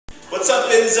What's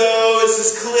up, Enso? This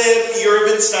is Cliff, your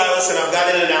event stylist, and I've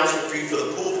got an announcement for you for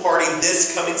the pool party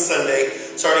this coming Sunday,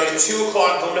 starting at 2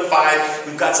 o'clock, going to 5.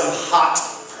 We've got some hot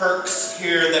perks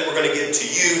here that we're going to give to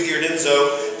you here at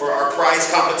Enso for our prize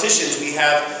competitions. We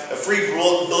have a free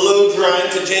blow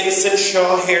drying to Jameson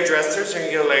Shaw hairdressers. There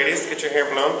you go, ladies. Get your hair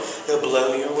blown. They'll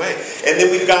blow you away. And then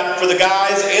we've got, for the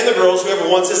guys and the girls, whoever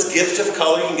wants this gift of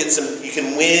color, you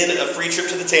can win a free trip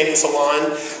to the tanning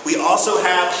salon. We also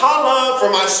have, holla, for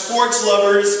my sports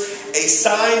lovers, a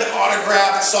signed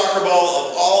autographed soccer ball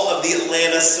of all of the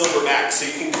Atlanta Silverbacks. So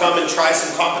you can come and try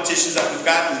some competitions that we've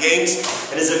got in games.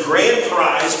 And as a grand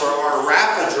prize for our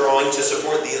raffle drawing to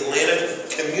support the Atlanta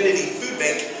Community Food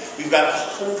Bank, we've got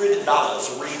 $100.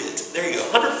 Read it. There you go.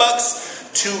 $100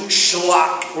 to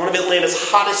Schlock, one of Atlanta's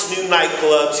hottest new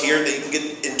nightclubs here that you can get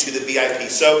into the VIP.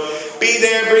 So be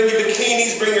there, bring your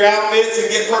bikinis, bring your outfits,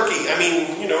 and get perky. I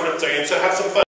mean, you know what I'm saying. So have some fun.